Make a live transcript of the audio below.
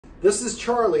This is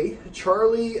Charlie.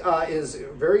 Charlie is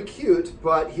very cute,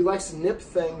 but he likes to nip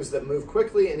things that move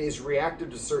quickly, and he's reactive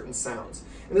to certain sounds.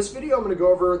 In this video, I'm going to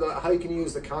go over how you can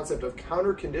use the concept of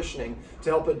counter conditioning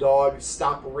to help a dog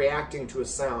stop reacting to a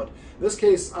sound. In this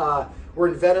case, we're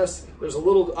in Venice. There's a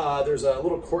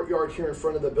little courtyard here in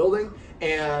front of the building,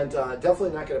 and definitely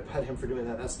not going to pet him for doing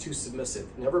that. That's too submissive.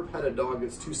 Never pet a dog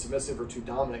that's too submissive or too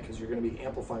dominant, because you're going to be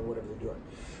amplifying whatever they're doing.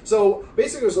 So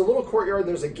basically, there's a little courtyard.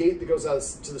 There's a gate that goes out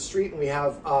to the street, and we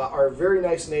have our very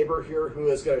nice neighbor here who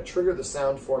is going to trigger the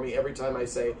sound for me every time I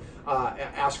say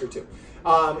ask her to.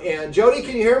 And Jody,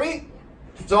 can you hear me?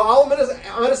 So I'm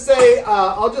gonna say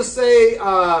I'll just say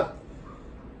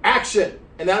action,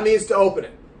 and that means to open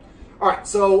it. All right,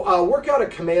 so work out a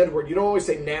command word. You don't always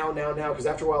say now, because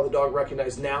after a while the dog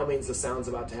recognizes now means the sound's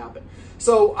about to happen.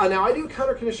 So now I do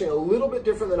counter conditioning a little bit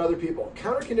different than other people.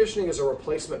 Counter conditioning is a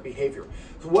replacement behavior.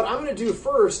 So what I'm going to do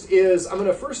first is I'm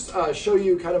going to show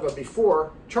you kind of a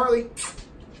before. Charlie,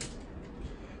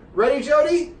 ready,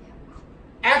 Jody?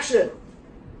 Action.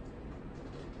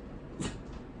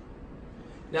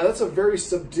 Now that's a very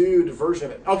subdued version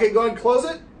of it. Okay, go ahead and close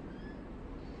it.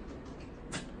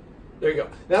 There you go.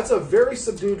 That's a very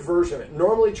subdued version of it.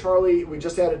 Normally, Charlie, we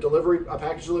just had a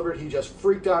package delivered. He just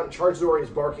freaked out and charged the door. He's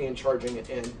barking and charging it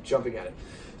and jumping at it.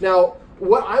 Now,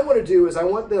 what I want to do is I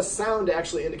want this sound to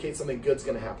actually indicate something good's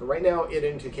going to happen. Right now, it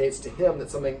indicates to him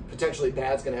that something potentially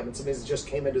bad's going to happen. Something just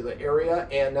came into the area,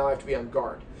 and now I have to be on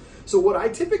guard. So what I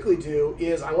typically do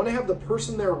is I want to have the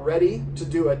person there ready to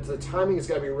do it. The timing has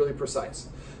got to be really precise.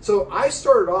 So I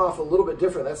started off a little bit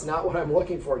different. That's not what I'm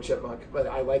looking for, Chipmunk, but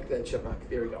I like the Chipmunk.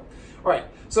 There we go. All right,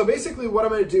 so basically what I'm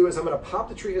going to do is I'm going to pop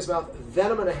the treat in his mouth, then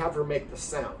I'm going to have her make the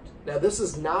sound. Now, this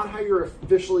is not how you're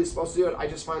officially supposed to do it. I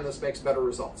just find this makes better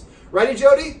results. Ready,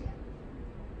 Jody?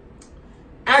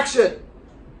 Action.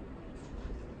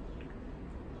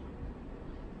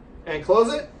 And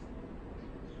close it.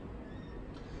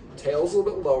 Tail's a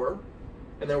little bit lower,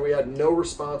 and then we had no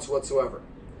response whatsoever.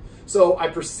 So I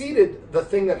preceded the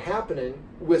thing that happened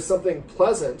with something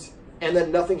pleasant, and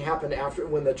then nothing happened after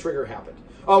when the trigger happened.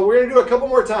 Oh, we're going to do it a couple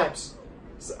more times.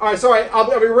 All right, sorry,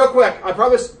 I'll be real quick. I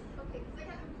promise.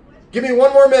 Give me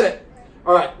 1 more minute.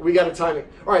 All right, we got a timing.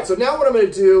 All right, so now what I'm going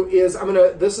to do is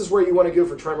this is where you want to go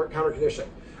for counter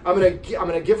conditioning. I'm going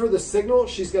to give her the signal.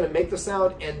 She's going to make the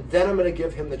sound, and then I'm going to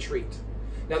give him the treat.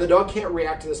 Now, the dog can't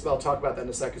react to this, but I'll talk about that in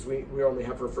a sec because we only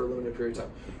have her for a limited period of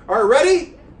time. All right,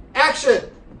 ready? Action.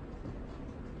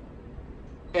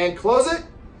 And close it.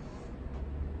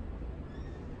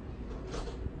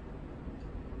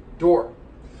 Door.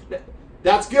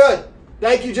 That's good.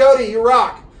 Thank you, Jody. You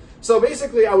rock. So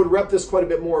basically, I would rep this quite a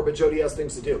bit more, but Jody has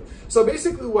things to do. So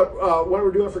basically, what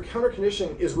we're doing for counter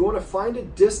conditioning is we want to find a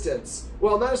distance.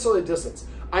 Well, not necessarily a distance.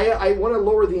 I want to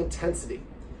lower the intensity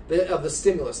of the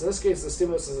stimulus. In this case, the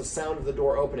stimulus is the sound of the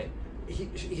door opening.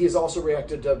 He has also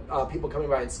reacted to people coming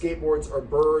by on skateboards or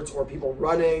birds or people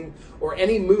running or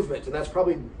any movement, and that's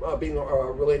probably being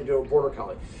related to a border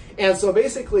collie. And so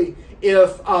basically,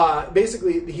 if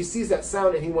he sees that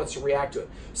sound and he wants to react to it.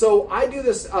 So I do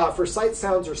this for sight,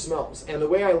 sounds, or smells. And the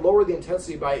way I lower the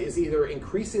intensity by is either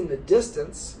increasing the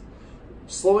distance,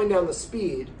 slowing down the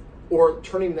speed, or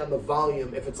turning down the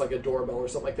volume if it's like a doorbell or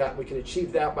something like that. We can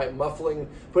achieve that by muffling,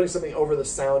 putting something over the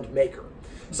sound maker.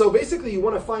 So basically, you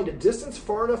want to find a distance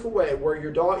far enough away where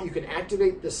you can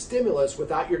activate the stimulus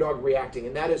without your dog reacting,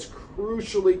 and that is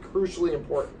crucially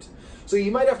important. So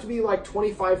you might have to be like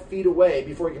 25 feet away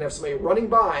before you can have somebody running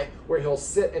by where he'll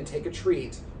sit and take a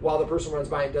treat while the person runs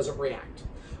by and doesn't react.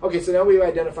 Okay, so now we've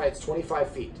identified it's 25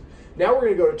 feet. Now we're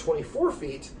going to go to 24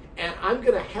 feet, and I'm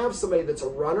going to have somebody that's a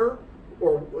runner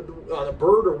or on a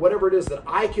bird or whatever it is that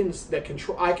I can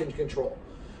control.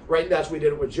 Right? That's what we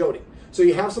did it with Jody. So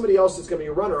you have somebody else that's going to be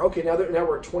a runner. Okay, now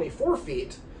we're at 24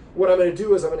 feet. What I'm going to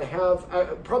do is I'm going to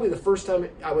have, probably the first time,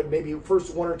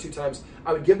 first 1 or 2 times,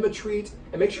 I would give him a treat,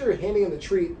 and make sure you're handing him the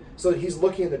treat so that he's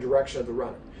looking in the direction of the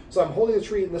runner. So I'm holding the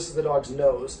treat, and this is the dog's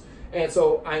nose. And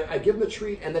so I give him the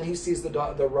treat, and then he sees the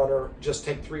runner just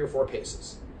take 3 or 4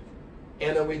 paces.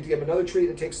 And then we give him another treat,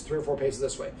 and it takes 3 or 4 paces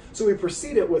this way. So we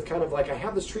proceed it with kind of like I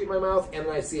have this treat in my mouth, and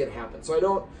then I see it happen.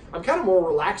 So I'm kind of more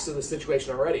relaxed in the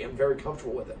situation already. I'm very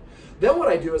comfortable with it. Then what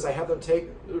I do is I have them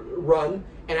run,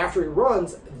 and after he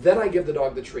runs, then I give the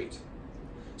dog the treat.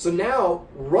 So now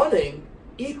running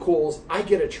equals I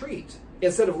get a treat.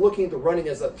 Instead of looking at the running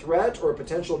as a threat or a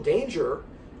potential danger,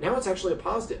 now it's actually a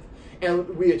positive. And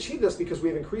we achieve this because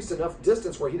we've increased enough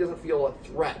distance where he doesn't feel a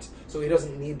threat, so he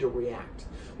doesn't need to react.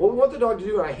 What we want the dog to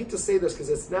do, and I hate to say this because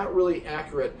it's not really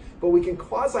accurate, but we can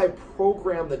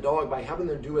quasi-program the dog by having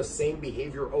them do a same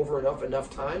behavior over enough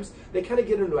times. They kind of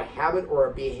get into a habit or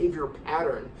a behavior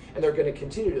pattern, and they're going to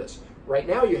continue this. Right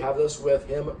now you have this with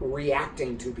him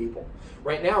reacting to people.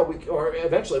 Right now, or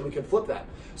eventually we can flip that.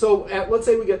 So let's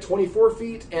say we get 24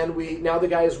 feet and now the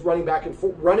guy is running back and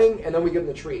forth, running, and then we give him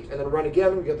the treat, and then run again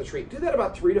and we get the treat. Do that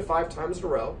about 3 to 5 times in a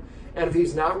row. And if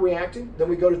he's not reacting, then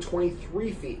we go to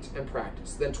 23 feet and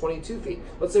practice, then 22 feet.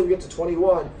 Let's say we get to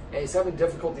 21 and he's having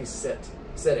difficulty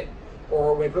sitting.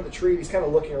 Or when we put the treat, he's kind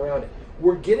of looking around it.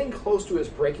 We're getting close to his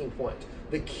breaking point.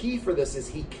 The key for this is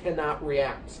he cannot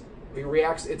react. If he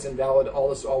reacts, it's invalid.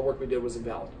 All work we did was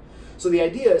invalid. So the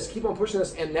idea is keep on pushing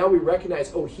this, and now we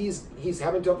recognize, oh, he's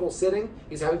having trouble sitting,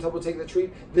 he's having trouble taking the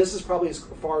treat. This is probably as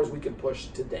far as we can push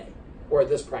today, or at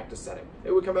this practice setting.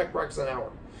 Maybe we come back practice an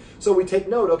hour. So we take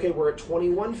note, okay, we're at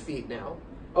 21 feet now.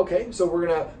 Okay, so we're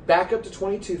gonna back up to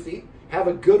 22 feet, have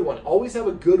a good one. Always have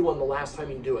a good one the last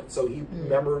time you do it. So he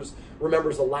remembers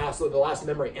the last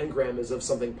memory engram is of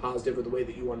something positive or the way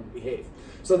that you want to behave.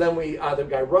 So then the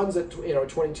guy runs at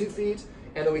 22 feet,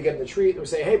 and then we get him the treat, and we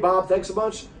say, hey, Bob, thanks a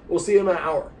bunch. We'll see you in an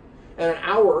hour. And an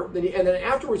hour, and then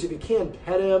afterwards, if you can,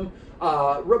 pet him,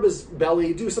 rub his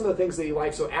belly, do some of the things that he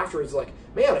likes. So afterwards, like,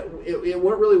 man, it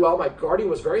went really well. My guardian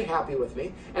was very happy with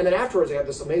me. And then afterwards, I had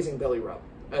this amazing belly rub.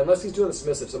 Unless he's doing the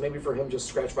submissive, so maybe for him, just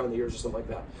scratch behind the ears or something like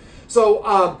that.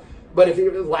 So, but if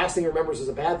the last thing he remembers is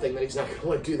a bad thing, then he's not going to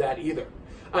want to do that either.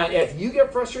 If you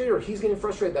get frustrated or he's getting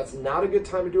frustrated, that's not a good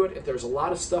time to do it. If there's a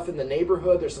lot of stuff in the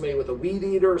neighborhood, there's somebody with a weed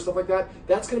eater or stuff like that,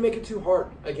 that's going to make it too hard.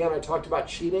 Again, I talked about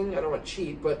cheating. I don't want to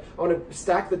cheat, but I want to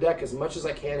stack the deck as much as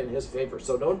I can in his favor.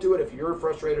 So don't do it if you're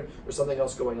frustrated or something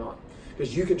else going on,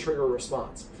 because you can trigger a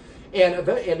response. And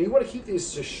you want to keep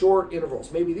these to short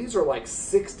intervals. Maybe these are like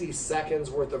 60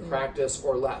 seconds worth of practice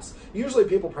or less. Usually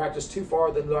people practice too far,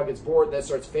 then the dog gets bored, then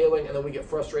starts failing, and then we get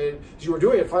frustrated. Because you were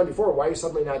doing it fine before, why are you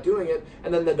suddenly not doing it?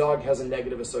 And then the dog has a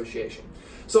negative association.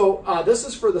 So this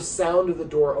is for the sound of the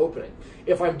door opening.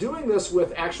 If I'm doing this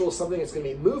with actual something that's going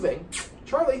to be moving,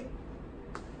 Charlie,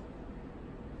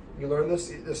 you learn this?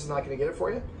 This is not going to get it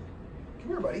for you? Come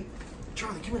here, buddy.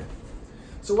 Charlie, come here.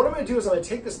 So what I'm going to do is I'm going to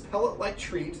take this pellet-like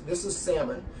treat. This is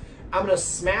salmon. I'm going to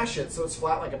smash it so it's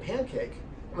flat like a pancake.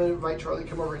 I'm going to invite Charlie to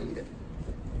come over and eat it.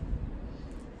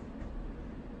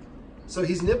 So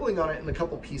he's nibbling on it in a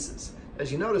couple pieces.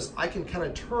 As you notice, I can kind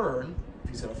of turn, if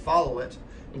he's going to follow it,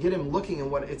 and get him looking in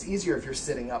what it's easier if you're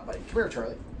sitting up, buddy. Come here,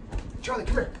 Charlie. Charlie,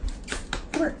 come here.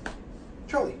 Come here.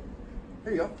 Charlie.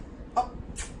 Here you go. Up.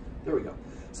 There we go.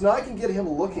 So now I can get him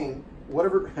looking,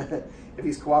 whatever, if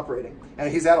he's cooperating.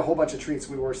 And he's had a whole bunch of treats.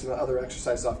 We worked some other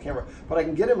exercises off camera. But I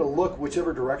can get him to look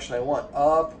whichever direction I want,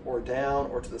 up or down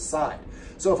or to the side.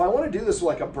 So if I want to do this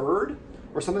like a bird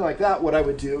or something like that, what I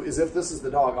would do is, if this is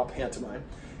the dog, I'll pantomime,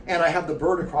 and I have the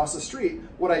bird across the street,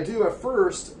 what I do at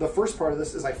first, the first part of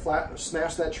this is I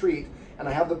smash that treat, and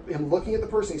I have him looking at the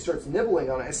person. He starts nibbling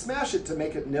on it. I smash it to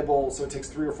make it nibble, so it takes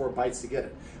 3 or 4 bites to get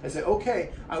it. I say, okay,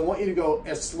 I want you to go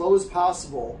as slow as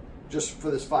possible just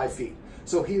for this 5 feet.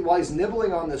 So while he's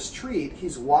nibbling on this treat,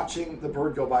 he's watching the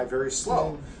bird go by very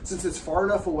slow. Since it's far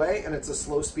enough away and it's a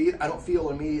slow speed, I don't feel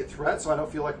an immediate threat, so I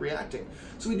don't feel like reacting.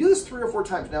 So we do this 3 or 4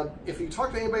 times. Now, if you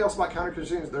talk to anybody else about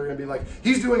counterconditioning, they're going to be like,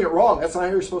 he's doing it wrong. That's not how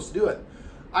you're supposed to do it.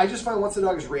 I just find once the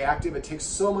dog is reactive, it takes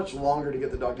so much longer to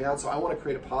get the dog down, so I want to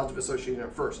create a positive association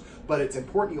at first. But it's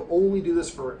important you only do this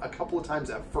for a couple of times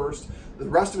at first. The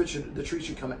rest of it, the treat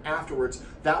should come afterwards.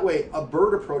 That way, a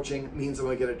bird approaching means I'm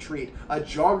going to get a treat. A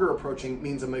jogger approaching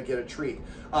means I'm going to get a treat.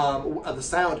 The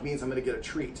sound means I'm going to get a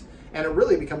treat. And it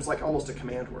really becomes like almost a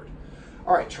command word.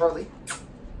 All right, Charlie.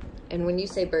 And when you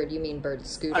say bird, you mean bird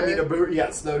scooter? I mean a bird,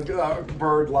 yes. The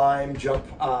bird, lime, jump,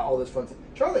 all this fun stuff.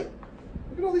 Charlie.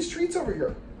 Look at all these treats over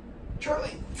here.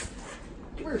 Charlie,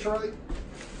 come here, Charlie.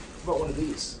 How about one of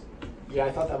these? Yeah,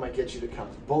 I thought that might get you to come.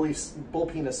 Bull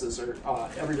penises, or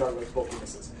every dog likes bull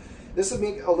penises. This would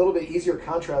make a little bit easier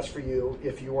contrast for you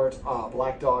if you weren't a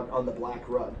black dog on the black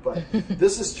rug. But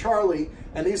this is Charlie,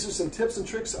 and these are some tips and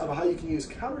tricks of how you can use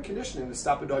counter conditioning to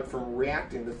stop a dog from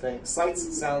reacting to things,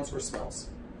 sights, sounds, or smells.